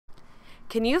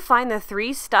Can you find the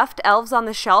 3 stuffed elves on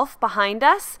the shelf behind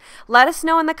us? Let us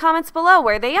know in the comments below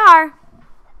where they are.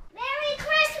 Merry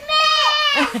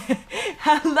Christmas!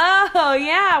 Hello,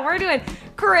 yeah, we're doing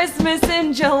Christmas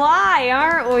in July,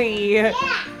 aren't we? Yeah,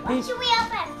 what should we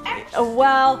open first?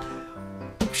 Well,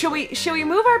 should we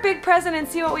move our big present and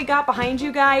see what we got behind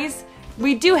you guys?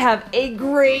 We do have a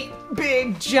great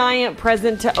big giant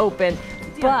present to open.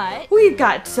 But we've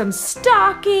got some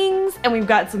stockings and we've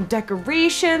got some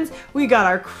decorations. We got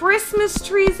our Christmas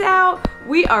trees out.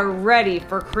 We are ready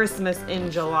for Christmas in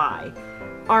July,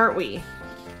 aren't we?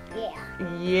 Yeah.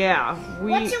 Yeah.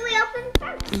 What should we open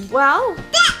first? Well,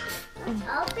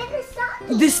 open the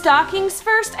stockings. The stockings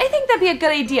first? I think that'd be a good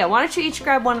idea. Why don't you each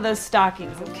grab one of those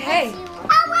stockings, okay?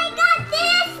 Oh my God,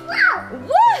 this! Whoa!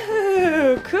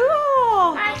 Woohoo!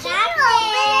 Cool! I can't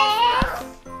open this.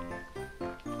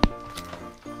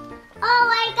 Oh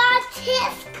my gosh,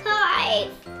 this card!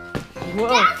 Whoa.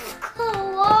 That's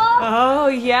cool! Oh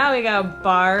yeah, we got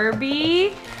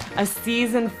Barbie, a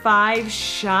season 5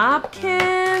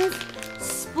 Shopkins,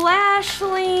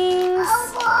 Splashlings,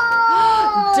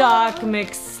 Oh, Doc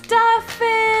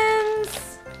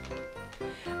McStuffins,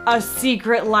 a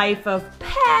Secret Life of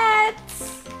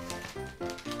Pets,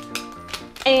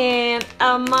 and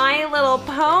a My Little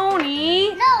Pony.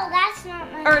 no, that's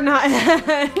not my. Or not,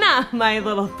 not My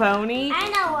Little Pony. I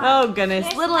know what. Oh goodness,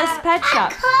 Here's Littlest a- Pet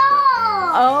Shop. A cone.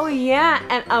 Oh yeah,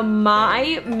 and a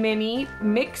My Mini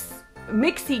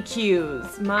Mixie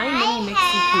Q's. My Mini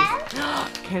Mixie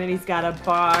Q's. Kennedy's got a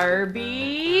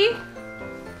Barbie.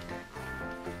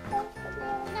 No,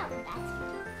 that's.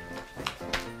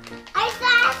 I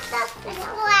got the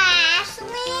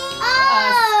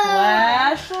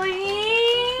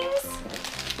Splashlings.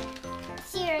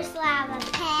 Serious Lava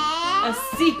Pet. A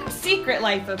Secret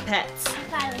Life of Pets. I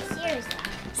thought it was Serious Lava.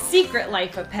 Secret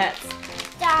Life of Pets.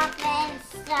 Stop and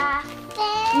stuff.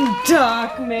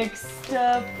 Doc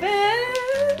McStuffins.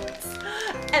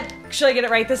 And should I get it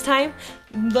right this time?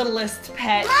 Littlest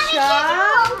Pet Mommy,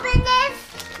 Shop. can you open this?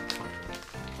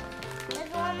 There's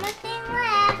one more thing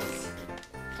left.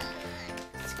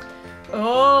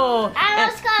 Oh. I and-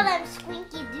 almost call them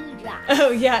Squinky Dewdrops.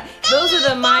 Oh yeah, those are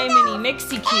the My Mini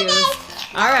Mixie Q's.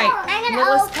 All right, I'm gonna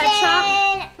Littlest Pet Shop.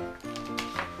 open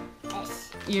this.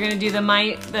 You're gonna do the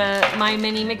My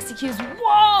Mini Mixie Q's.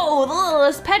 Whoa, the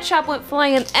Littlest Pet Shop went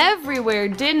flying everywhere,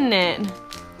 didn't it?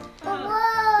 Whoa.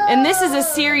 And this is a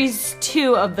series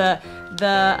 2 of the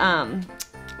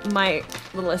My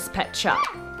Littlest Pet Shop.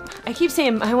 I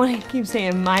want to keep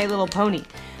saying My Little Pony.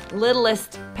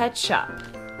 Littlest Pet Shop.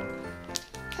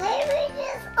 Can we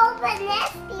just open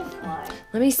this before?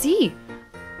 Let me see.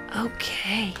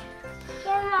 Okay.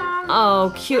 Here, Mom.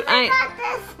 Oh, cute. I got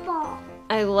this ball.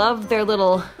 I love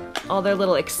all their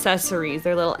little accessories,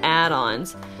 their little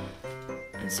add-ons.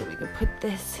 And so we can put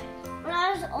this. When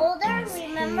I was older,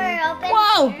 remember I opened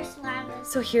Whoa! Serious Lava.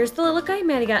 So here's the little guy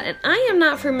Maddie got, and I am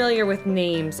not familiar with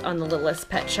names on the Littlest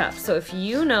Pet Shop. So if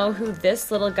you know who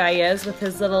this little guy is with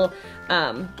his little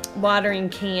watering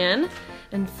can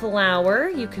and flower,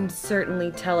 you can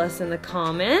certainly tell us in the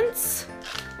comments.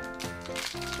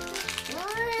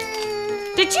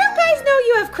 Did you guys know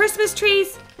you have Christmas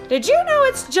trees? Did you know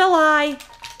it's July?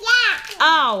 Yeah.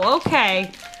 Oh,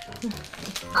 okay.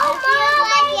 Oh, it feels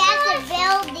like you have to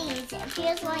build these. It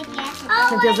feels like you have to build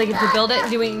So it feels like you have to build it.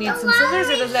 Do we need some scissors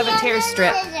or does it have a tear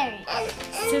strip?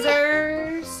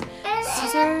 Scissors.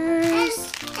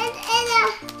 Scissors.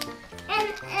 And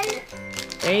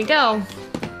There you go.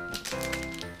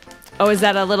 Oh, is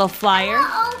that a little flyer?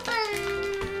 open.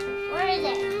 Where is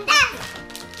it?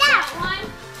 That one.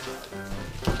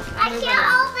 I can't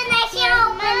open it.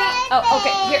 Oh,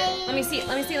 okay. Here, let me see.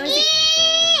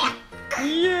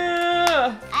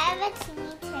 Yeah. I have a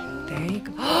teeny tiny. There you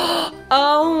go.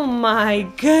 Oh my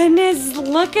goodness,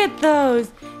 look at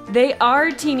those. They are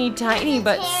teeny tiny,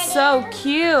 but so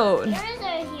cute. Here's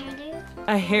a hairdo.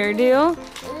 A hairdo?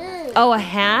 Ooh. Oh, a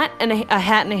hat and a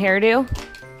hat and a hairdo. Ooh,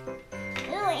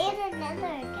 and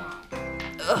another guy.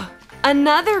 Ugh.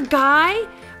 Another guy?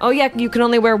 Oh yeah, you can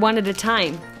only wear one at a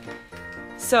time.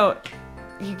 So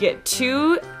you get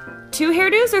two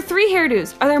hairdos or 3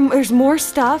 hairdos? There's more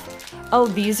stuff? Oh,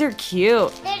 these are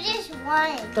cute. There's just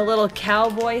one. The little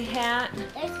cowboy hat.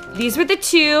 There's These were the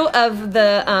 2 of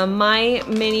the My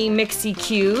Mini Mixie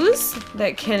Q's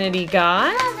that Kennedy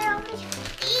got.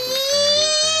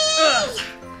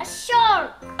 a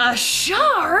shark. A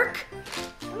shark?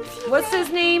 What's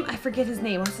his name? I forget his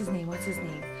name. What's his name?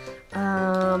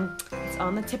 It's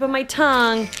on the tip of my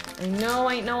tongue. I know.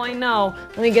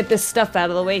 Let me get this stuff out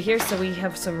of the way here so we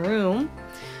have some room.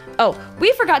 Oh,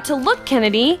 we forgot to look,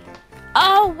 Kennedy,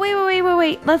 Oh,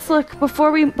 wait. Let's look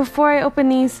before I open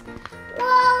these. Whoa,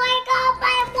 I got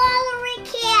my watering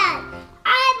can.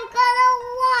 I'm gonna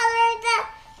water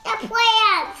the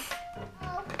plants.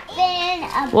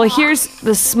 Well, here's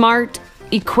the smart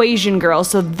equation girl.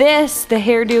 So the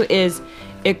hairdo is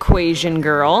equation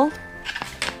girl.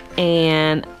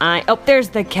 And there's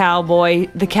the cowboy.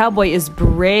 The cowboy is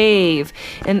brave.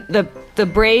 And the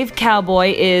brave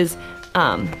cowboy is,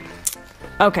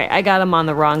 okay, I got him on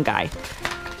the wrong guy.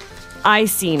 I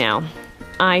see now.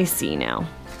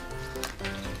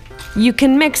 You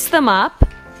can mix them up,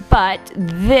 but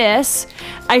this,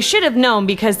 I should have known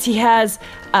because he has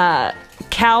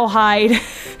cowhide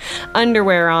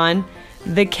underwear on.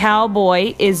 The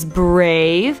cowboy is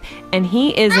brave, and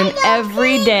he is an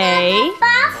everyday.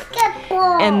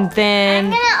 And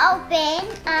then I'm gonna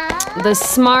open. The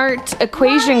smart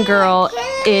equation girl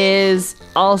is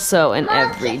also an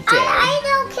everyday. I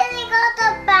know Kenny got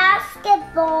the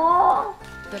basketball.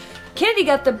 Kennedy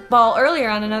got the ball earlier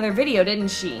on another video, didn't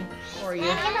she? For you.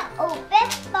 I'm gonna open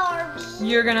Barbie.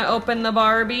 You're gonna open the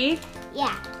Barbie?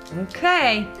 Yeah.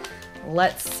 Okay.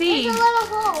 Let's see. There's a little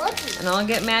hole. Look. And I'll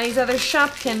get Maddie's other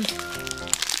Shopkin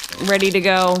ready to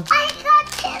go. I got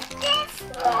this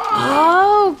one.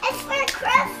 Oh. It's for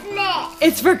Christmas.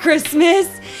 It's for Christmas.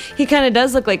 He kind of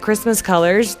does look like Christmas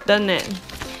colors, doesn't it?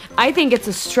 I think it's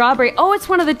a strawberry. Oh, it's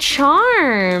one of the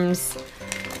charms.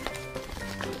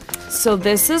 So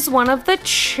this is one of the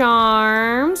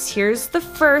charms. Here's the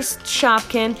first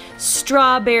Shopkin.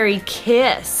 Strawberry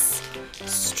Kiss.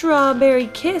 Strawberry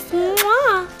Kiss.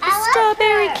 Mwah.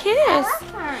 Strawberry Kiss.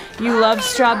 You love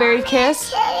Strawberry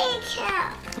Kiss?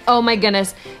 Oh my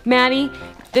goodness. Maddie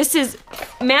is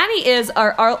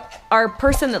our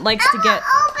person that likes to get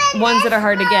ones that are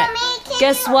hard to get.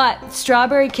 Guess what?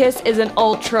 Strawberry Kiss is an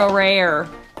ultra rare.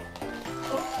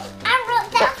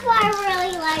 That's why I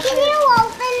really like it. Can you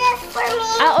open this for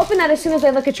me? I'll open that as soon as I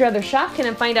look at your other Shopkin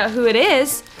and find out who it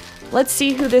is. Let's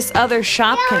see who this other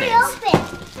Shopkin is. Open.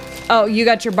 Oh, you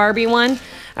got your Barbie one?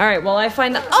 All right, well, I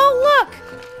find the... Oh, look!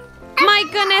 My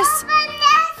goodness!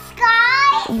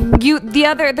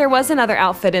 There was another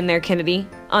outfit in there, Kennedy,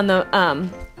 on the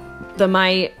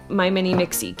My Mini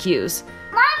Mixie cues.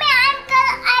 Mommy, I'm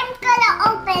gonna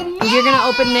open this. You're gonna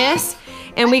open this?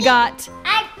 And we got...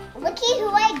 Looky who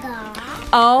I got.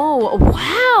 Oh,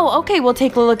 wow. Okay, we'll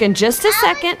take a look in just a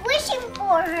second. I was wishing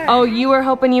for her. Oh, you were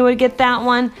hoping you would get that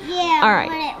one? Yeah. All right.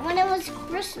 When it was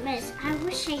Christmas, I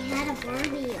wish I had a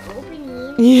Barbie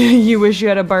opening. You wish you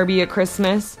had a Barbie at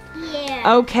Christmas?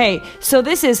 Yeah. Okay, so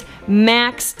this is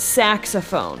Max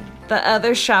Saxophone. The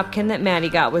other Shopkin that Maddie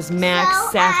got was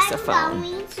Max Saxophone.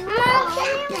 So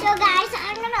guys,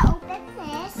 I'm gonna open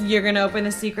this. You're gonna open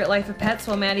the Secret Life of Pets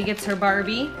while Maddie gets her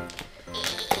Barbie.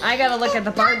 I gotta look at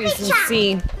the Barbies and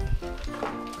see.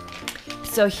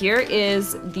 So here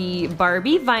is the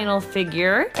Barbie vinyl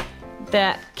figure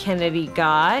that Kennedy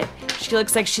got. She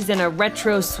looks like she's in a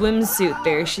retro swimsuit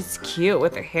there. She's cute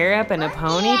with her hair up and a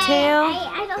ponytail.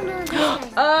 I don't know.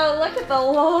 Oh, look at the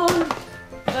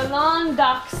long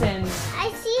dachshund.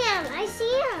 I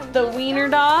see him. The wiener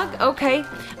dog? Okay.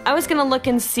 I was gonna look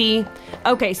and see.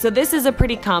 Okay, so this is a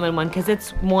pretty common one because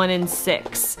it's 1 in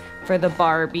 6 for the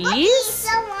Barbies. Look, he's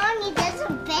so long, he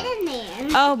doesn't fit in there.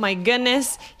 Oh my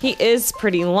goodness, he is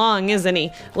pretty long, isn't he?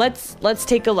 Let's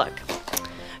take a look.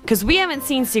 Because we haven't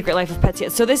seen Secret Life of Pets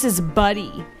yet. So this is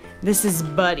Buddy.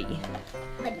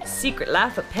 Secret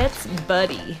Life of Pets,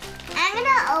 Buddy. I'm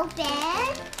gonna open.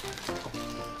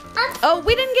 Oh,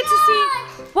 we didn't get to see.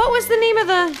 What was the name of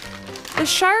the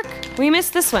shark? We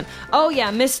missed this one. Oh yeah,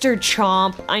 Mr.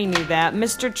 Chomp. I knew that.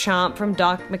 Mr. Chomp from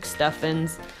Doc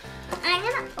McStuffins. I'm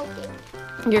gonna open.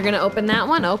 You're gonna open that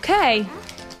one? Okay.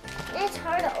 It's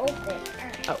hard to open.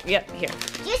 Oh, yep, here.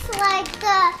 Just like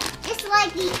the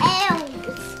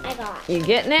elves I got. You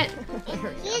getting it?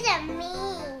 He's a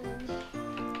mean.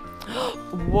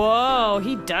 Whoa,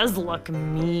 he does look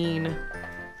mean.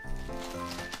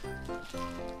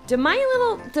 Do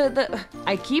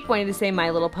I keep wanting to say My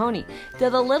Little Pony. Do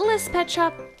the Littlest Pet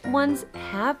Shop ones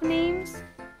have names?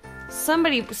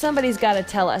 Somebody's got to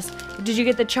tell us. Did you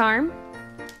get the charm?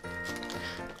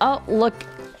 Oh, look.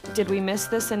 Did we miss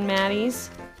this in Maddie's?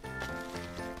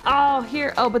 Oh,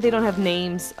 here. Oh, but they don't have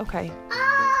names. Okay. Oh!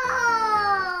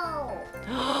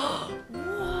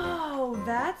 Whoa,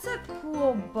 that's a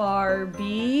cool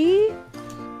Barbie.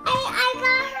 I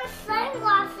got her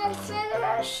sunglasses and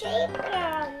her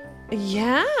shaper.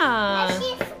 Yeah. And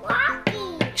she's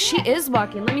walking. She is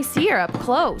walking. Let me see her up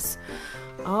close.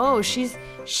 Oh, she's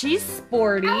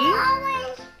sporty.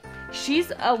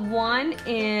 She's a 1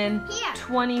 in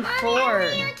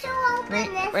 24.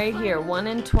 Right here, 1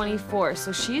 in 24.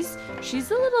 So she's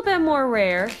a little bit more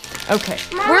rare. Okay.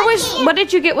 What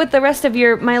did you get with the rest of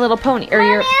your My Little Pony or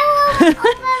your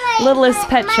Littlest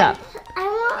Pet Shop?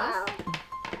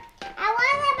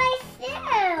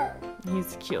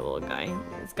 He's a cute little guy.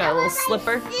 He's got a little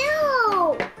slipper.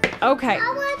 Okay.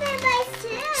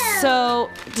 So,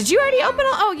 did you already open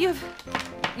all? Oh,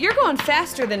 you're going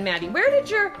faster than Maddie. Where did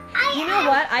your? You know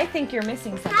what? I think you're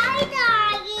missing something. Hi,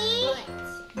 doggy.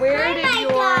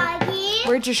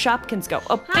 Where'd your Shopkins go?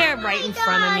 Oh, they're right in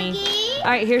front of me.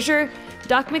 All right, here's your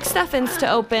Doc McStuffins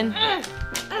to open.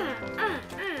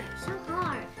 So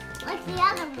hard, like the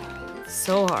other one.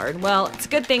 So hard. Well, it's a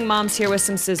good thing Mom's here with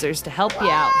some scissors to help you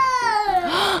out.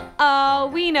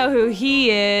 Oh, we know who he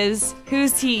is.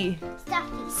 Who's he?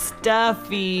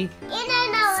 Stuffy. And I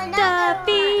know another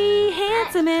Stuffy, one.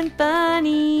 handsome and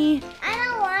funny. I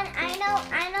know one.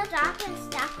 I know Doc and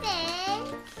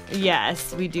Stuffing.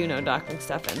 Yes, we do know Doc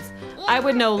McStuffins. I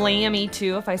would know Lammy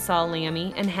too if I saw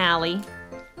Lammy and Hallie.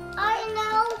 I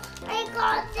know. I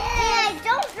got this.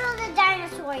 Don't throw the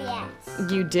dinosaur yet.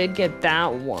 You did get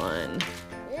that one.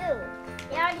 Ew.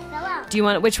 They already fell out. Do you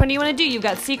want? Which one do you want to do? You've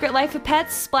got Secret Life of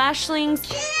Pets, Splashling.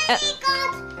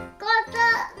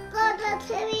 Got the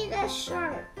Timmy the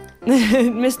shirt.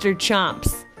 Mr.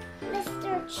 Chomps.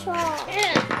 Mr. Chomp.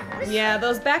 Yeah,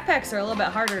 those backpacks are a little bit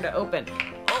harder to open.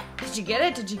 Oh, did you get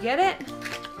it? Did you get it? Ew,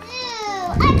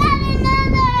 I got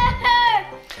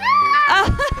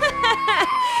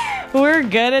another. We're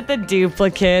good at the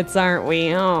duplicates, aren't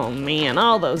we? Oh man,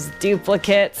 all those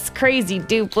duplicates. Crazy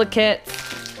duplicates.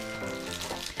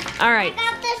 All right.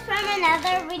 I got this from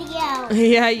another video.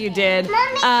 Yeah, you did.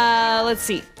 Mommy. Let's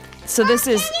see. So this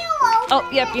is... Can you open Oh,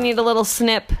 yep, you need a little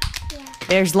snip. Yeah.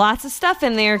 There's lots of stuff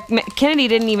in there. Kennedy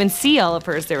didn't even see all of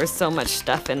hers. There was so much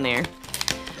stuff in there.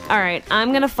 All right,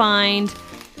 I'm gonna find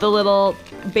the little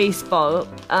baseball,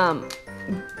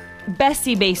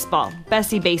 Bessie Baseball.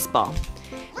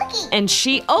 Looky. And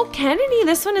oh, Kennedy,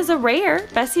 this one is a rare.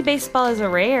 Bessie Baseball is a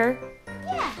rare.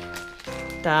 Yeah.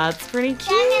 That's pretty cute.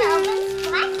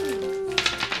 I'm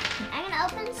gonna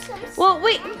open some. Well,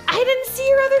 wait, I didn't see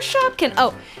your other Shopkin.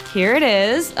 Oh, here it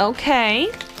is. Okay.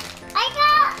 I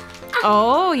got.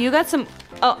 Oh, you got some.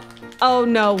 Oh,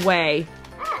 no way.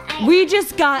 We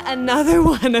just got another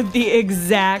one of the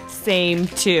exact same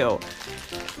two.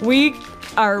 We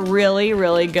are really,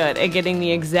 really good at getting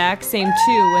the exact same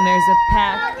two when there's a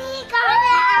pack. Mommy got an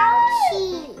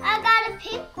ouchie. I got a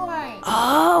pink one.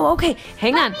 Oh, okay.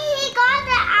 Hang on. Mommy, he got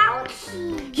the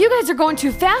ouchie. You guys are going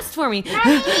too fast for me.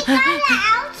 Mommy, he got an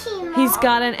ouchie, Mom. He's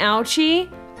got an ouchie.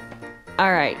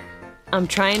 All right. I'm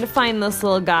trying to find this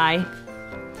little guy.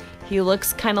 He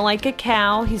looks kind of like a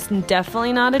cow. He's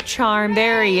definitely not a charm.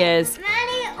 There he is.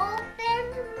 Maddie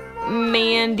opened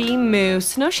Mandy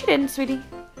Moose. No, she didn't, sweetie.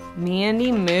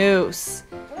 Mandy Moose.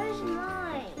 Where's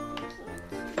mine?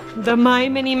 The My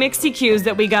Mini Mixie Q's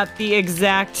that we got the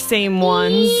exact same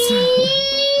ones.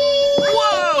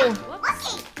 Whoa!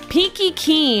 Pinky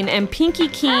Keen, and Pinky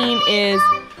Keen is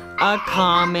a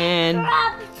common.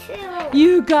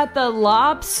 You got the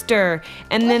lobster,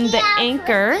 and then the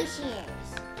anchor.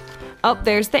 Oh,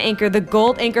 there's the anchor, the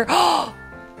gold anchor. Oh,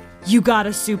 you got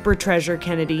a super treasure,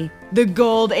 Kennedy. The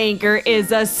gold anchor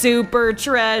is a super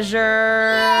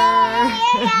treasure. I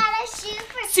got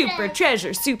a Super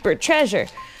treasure, super treasure.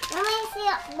 Let me see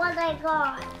what I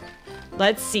got.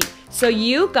 Let's see. So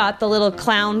you got the little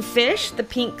clownfish, the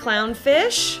pink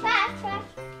clownfish.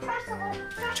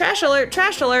 Trash alert,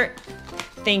 trash alert.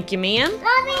 Thank you, ma'am.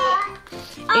 Mommy.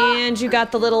 And you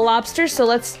got the little lobster. So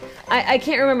let's, I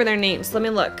can't remember their names. Let me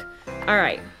look. All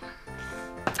right.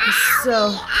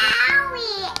 So,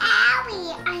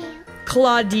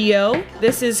 Claudio.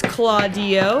 This is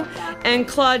Claudio. And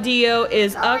Claudio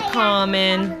is a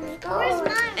common.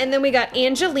 And then we got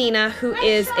Angelina, who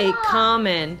is a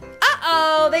common.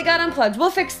 Uh-oh, they got unplugged.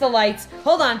 We'll fix the lights.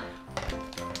 Hold on.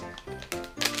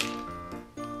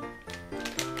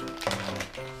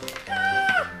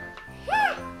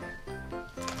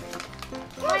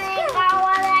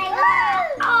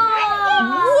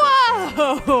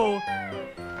 Whoa!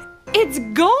 It's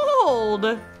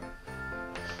gold!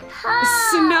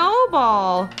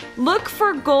 Snowball! Look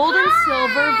for gold and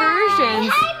silver versions.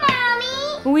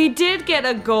 Hi, Mommy. We did get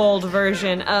a gold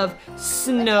version of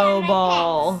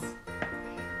Snowball.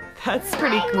 That's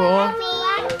pretty cool.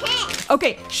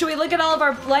 Okay, should we look at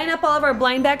line up all of our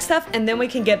blind bag stuff, and then we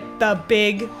can get the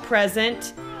big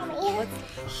present?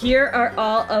 Here are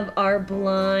all of our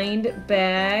blind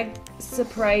bag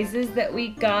surprises that we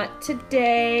got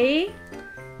today.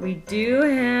 We do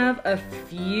have a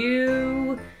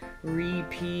few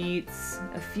repeats,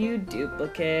 a few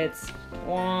duplicates.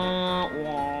 Wah,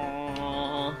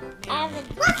 wah.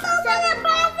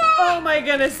 Oh my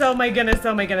goodness, oh my goodness,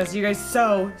 oh my goodness. You guys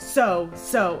so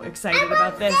excited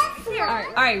about this. All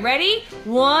right, ready?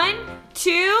 1,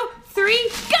 2, 3,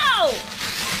 go!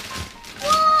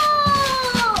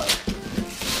 Whoa!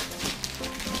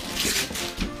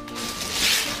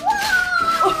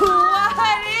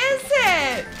 What is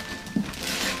it?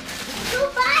 Who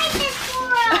buys this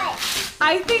for us?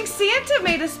 I think Santa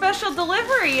made a special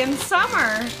delivery in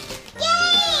summer.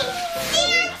 Yay!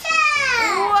 Santa!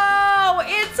 Whoa,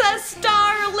 it's a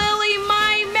Starlily,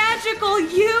 my magical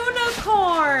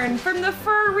unicorn from the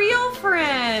For Real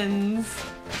Friends.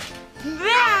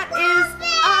 That is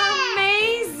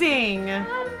amazing.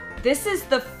 This is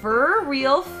the For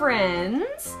Real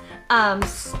Friends.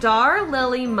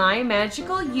 Starlily, my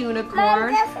magical unicorn. Mom,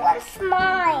 this one's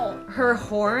mine. Her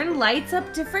horn lights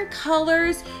up different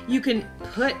colors. You can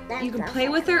play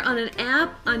with her on an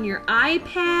app on your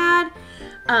iPad.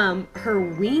 Her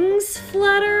wings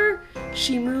flutter.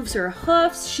 She moves her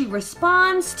hoofs. She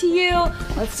responds to you.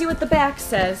 Let's see what the back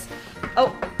says.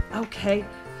 Oh, okay.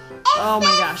 Oh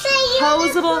my gosh.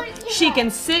 Posable. She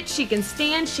can sit, she can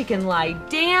stand, she can lie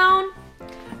down.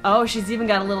 Oh, she's even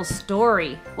got a little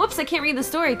story. Whoops, I can't read the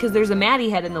story because there's a Maddie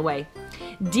head in the way.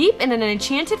 Deep in an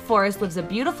enchanted forest lives a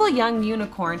beautiful young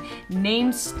unicorn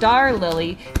named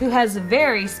Starlily who has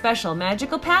very special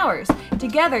magical powers.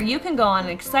 Together you can go on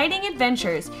exciting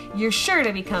adventures. You're sure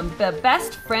to become the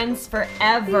best friends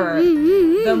forever.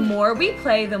 The more we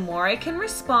play, the more I can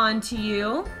respond to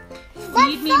you.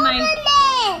 Feed me my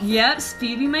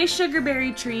feed me my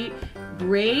sugarberry treat.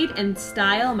 Braid and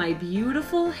style my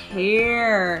beautiful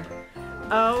hair.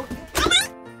 Oh.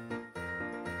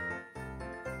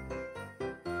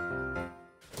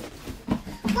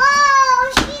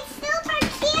 Whoa, she's super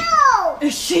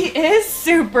cute. She is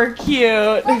super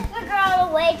cute. Let's figure out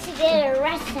a way to get her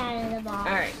rest out of the ball. All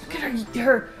right, look at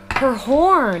her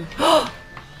horn. Whoa.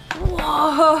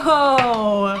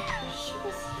 She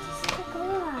was just a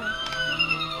girl.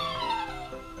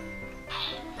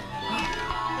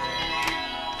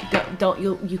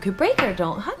 You could break her.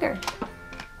 Don't hug her.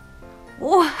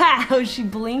 Wow, she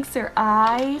blinks her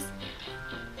eyes.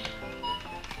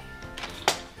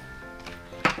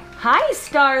 Hi,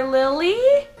 Starlily.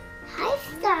 Hi,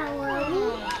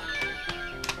 Starlily.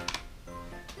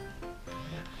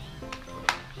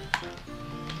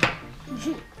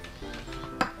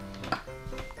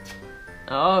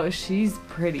 Oh, she's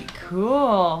pretty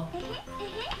cool.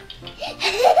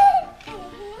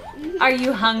 Are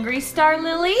you hungry,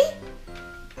 Starlily?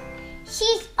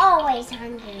 She's always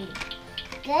hungry.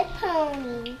 Good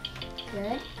pony.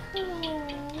 Good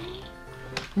pony.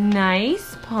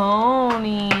 Nice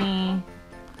pony.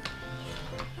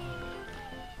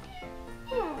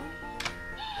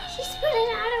 She's putting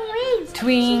out her wings.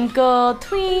 Twinkle,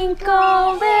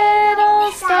 twinkle,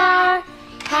 little star,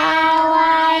 how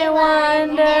I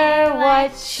wonder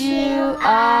what you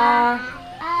are.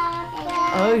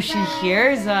 Oh, she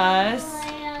hears us.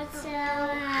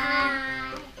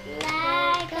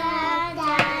 Like a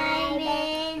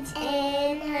diamond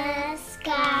in the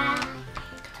sky.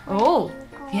 Oh,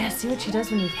 yeah, see what she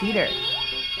does when you feed her.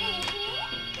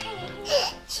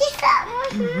 She's got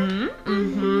more.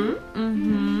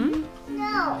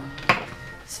 No.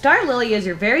 Starlily is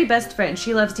your very best friend.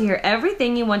 She loves to hear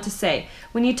everything you want to say.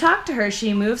 When you talk to her,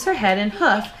 she moves her head and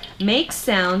hoof, makes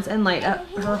sounds, and light up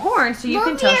her horn so you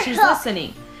can tell she's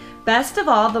listening. Best of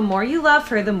all, the more you love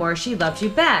her, the more she loves you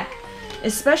back.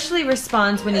 Especially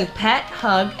responds when you pet,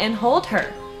 hug, and hold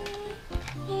her.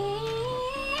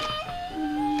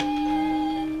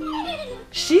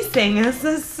 She sang us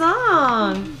a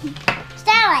song.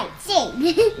 Starlight,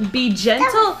 sing. Be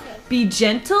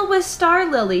gentle with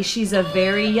Starlily. She's a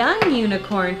very young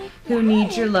unicorn who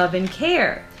needs your love and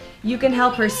care. You can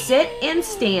help her sit and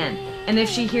stand. And if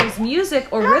she hears music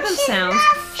or rhythm sounds,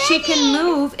 she can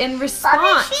move in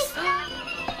response.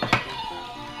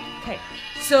 Okay,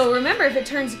 so remember, if it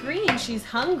turns green, she's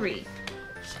hungry.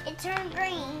 It turned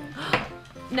green.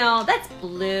 No, that's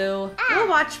blue. We'll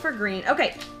watch for green.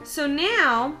 Okay, so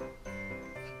now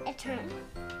It turned.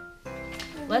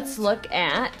 let's look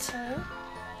at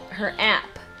her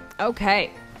app.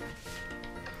 Okay,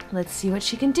 let's see what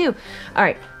she can do. All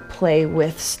right, play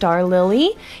with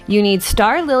Starlily. You need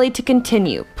Starlily to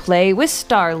continue. Play with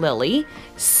Starlily.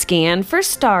 Scan for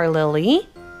Starlily.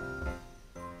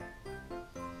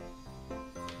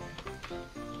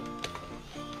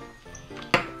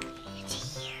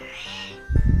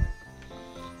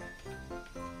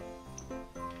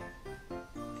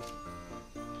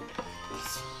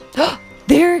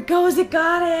 There it goes. It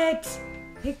got it.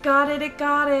 It got it. It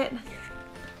got it.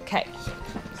 Okay.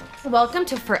 Welcome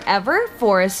to Forever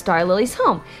Forest Starlily's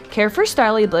home. Care for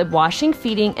Starlily, washing,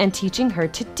 feeding, and teaching her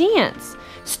to dance.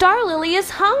 Starlily is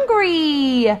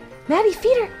hungry. Maddie,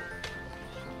 feed her.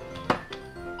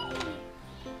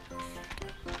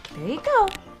 There you go.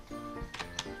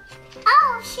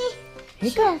 Oh, Here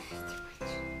you go.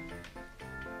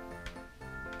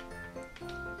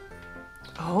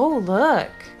 Oh, look.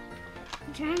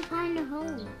 I'm trying to find a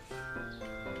hole.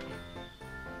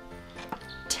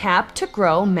 Tap to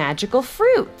grow magical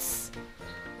fruits.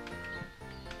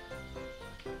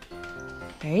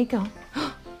 There you go.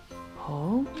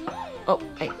 Oh,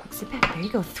 hey, sit back. There you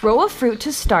go. Throw a fruit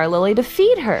to Starlily to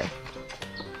feed her.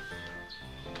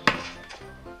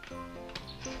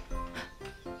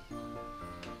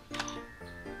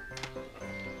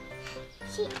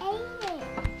 She ate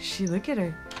it. Look at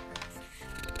her.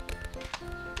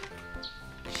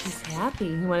 She's happy.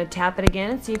 You want to tap it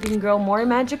again and see if you can grow more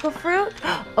magical fruit?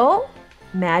 Oh,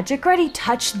 magic ready.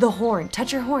 Touch the horn.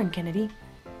 Touch her horn, Kennedy.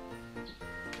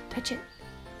 Touch it.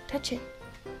 Touch it.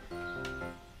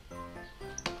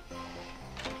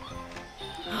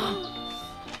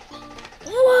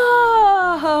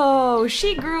 Whoa!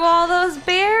 She grew all those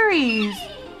berries.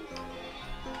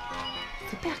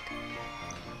 Sit back.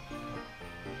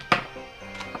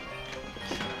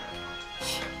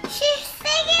 She's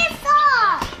singing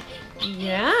song.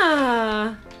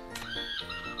 Yeah.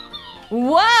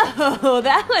 Whoa!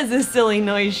 That was a silly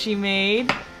noise she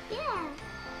made. Yeah.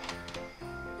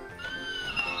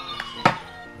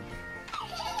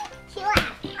 She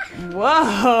laughed.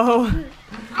 Whoa!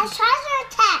 A treasure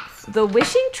test. The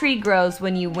wishing tree grows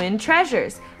when you win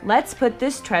treasures. Let's put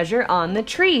this treasure on the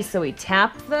tree. So we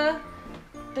tap the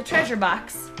treasure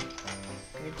box.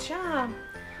 Good job.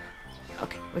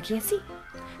 Okay, we can't see.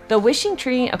 The wishing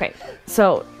tree, okay,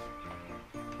 so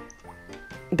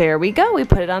there we go. We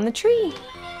put it on the tree.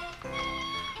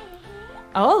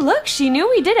 Oh, look, she knew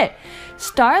we did it.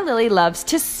 Starlily loves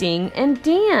to sing and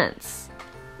dance.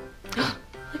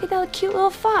 Look at that cute little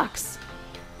fox.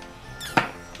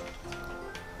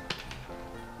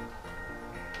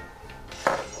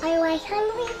 Are you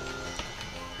hungry?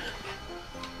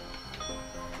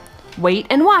 Wait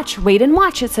and watch. Wait and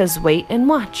watch. It says wait and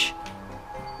watch.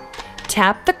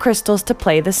 Tap the crystals to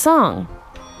play the song.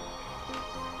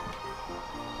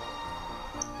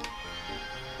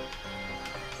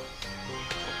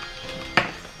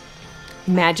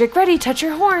 Magic ready. Touch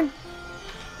your horn.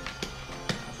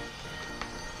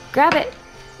 Grab it.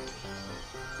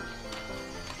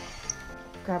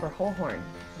 Grab her whole horn.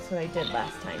 That's what I did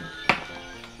last time.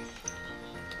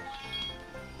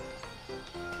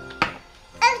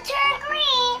 And turn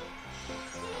green.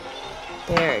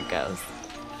 There it goes.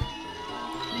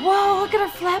 Whoa, look at her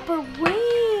flap her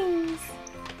wings.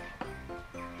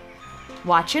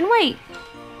 Watch and wait.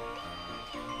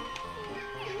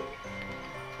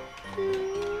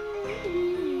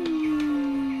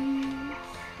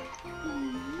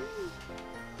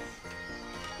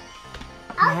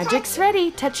 Magic's ready.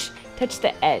 Touch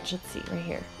the edge. Let's see, right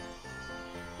here.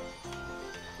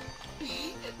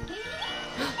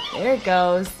 There it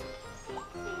goes.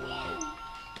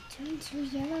 Turn to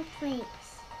yellow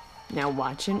flakes. Now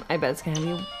watching. I bet it's gonna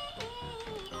be.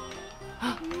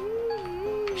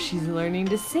 She's learning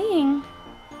to sing.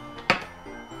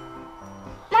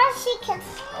 Now she can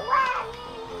swim.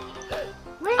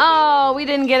 Oh, we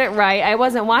didn't get it right. I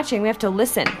wasn't watching. We have to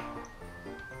listen.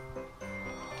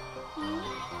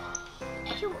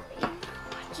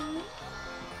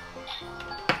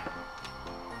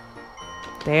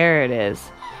 There it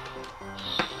is.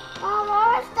 Mom,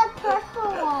 where's the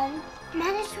purple one?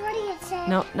 Mine is ready, it says.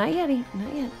 No, not yet.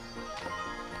 Not yet.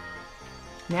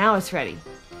 Now it's ready.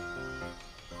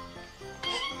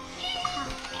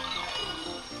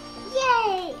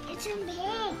 Yay! It's in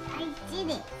pink. I did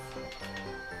it.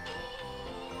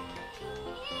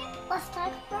 Let's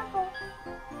start purple.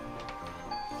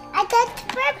 I did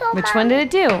purple. Which one did it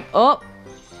do? Oh,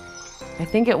 I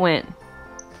think it went.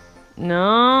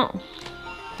 No,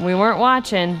 we weren't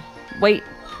watching. Wait.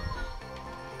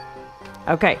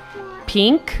 Okay,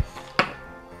 pink.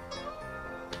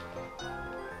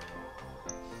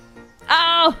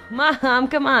 Oh, Mom,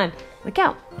 come on. Look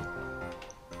out.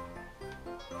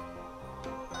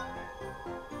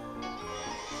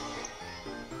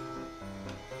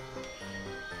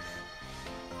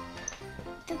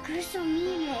 The crystal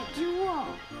mean it, jewel.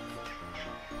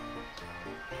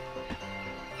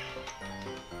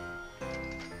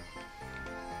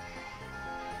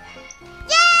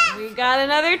 Yeah! We got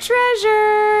another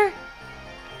treasure.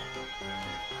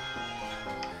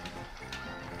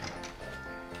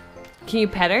 Can you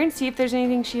pet her and see if there's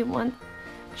anything she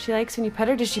likes when you pet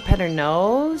her? Does she pet her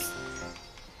nose?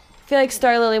 I feel like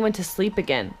Starlily went to sleep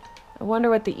again. I wonder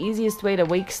what the easiest way to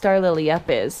wake Starlily up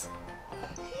is.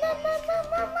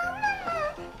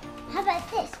 How about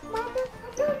this?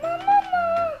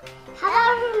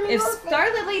 How about If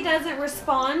Starlily doesn't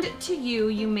respond to you,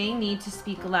 you may need to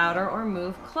speak louder or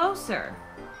move closer.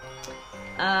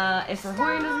 If her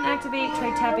horn doesn't activate,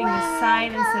 try tapping the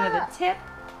side instead of the tip.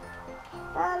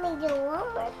 Mommy, do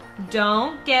one more.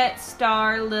 Don't get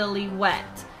Starlily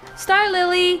wet.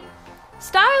 Starlily!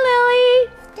 Starlily!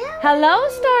 Hello,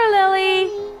 Starlily!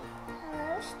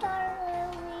 Hello,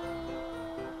 Starlily.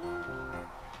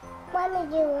 Mommy,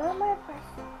 do one more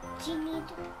person. She need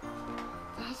to...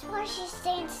 That's why she's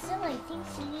staying still. I think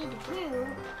she need to poo.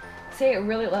 Say it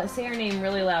really loud. Say her name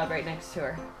really loud right next to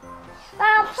her.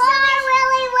 Mom,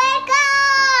 Starlily, wake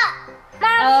up!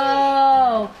 Mom,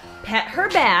 Oh, pet her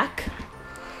back.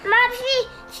 Mom,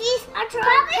 she's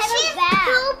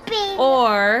pooping.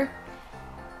 Or,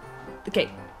 okay,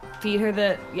 feed her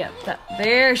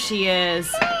there she is.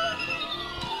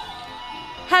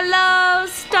 Hello,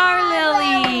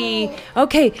 Starlily.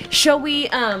 Okay, shall we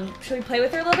play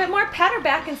with her a little bit more? Pat her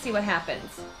back and see what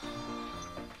happens.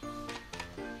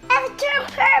 It turned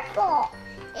purple.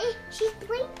 She's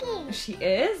blinking. She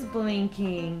is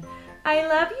blinking. I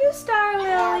love you,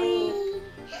 Starlily.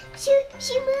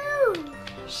 She moved.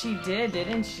 She did,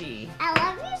 didn't she? I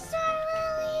love you,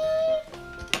 Starlily.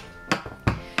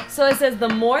 So it says the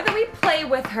more that we play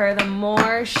with her, the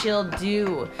more she'll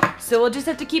do. So we'll just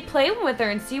have to keep playing with her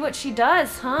and see what she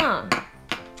does, huh?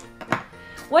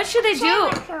 What should they do?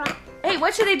 Hey,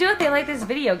 what should they do if they like this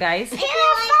video, guys?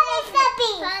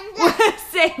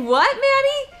 Say what,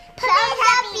 Maddie?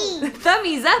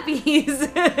 Thummies uppies.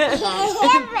 Give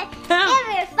her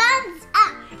thumbs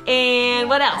up. And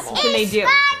what else can they do?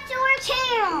 Subscribe to our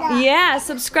channel. Yeah,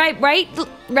 subscribe.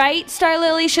 Right,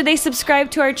 Starlily? Should they subscribe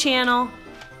to our channel?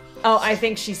 Oh, I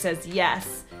think she says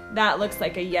yes. That looks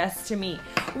like a yes to me.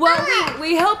 Well,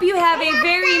 we hope you have a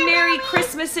very Merry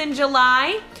Christmas in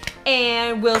July.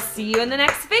 And we'll see you in the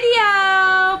next video.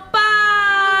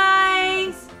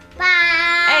 Bye.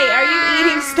 Bye. Hey, are you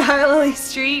eating Starlily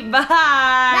Street? Bye.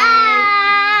 Bye.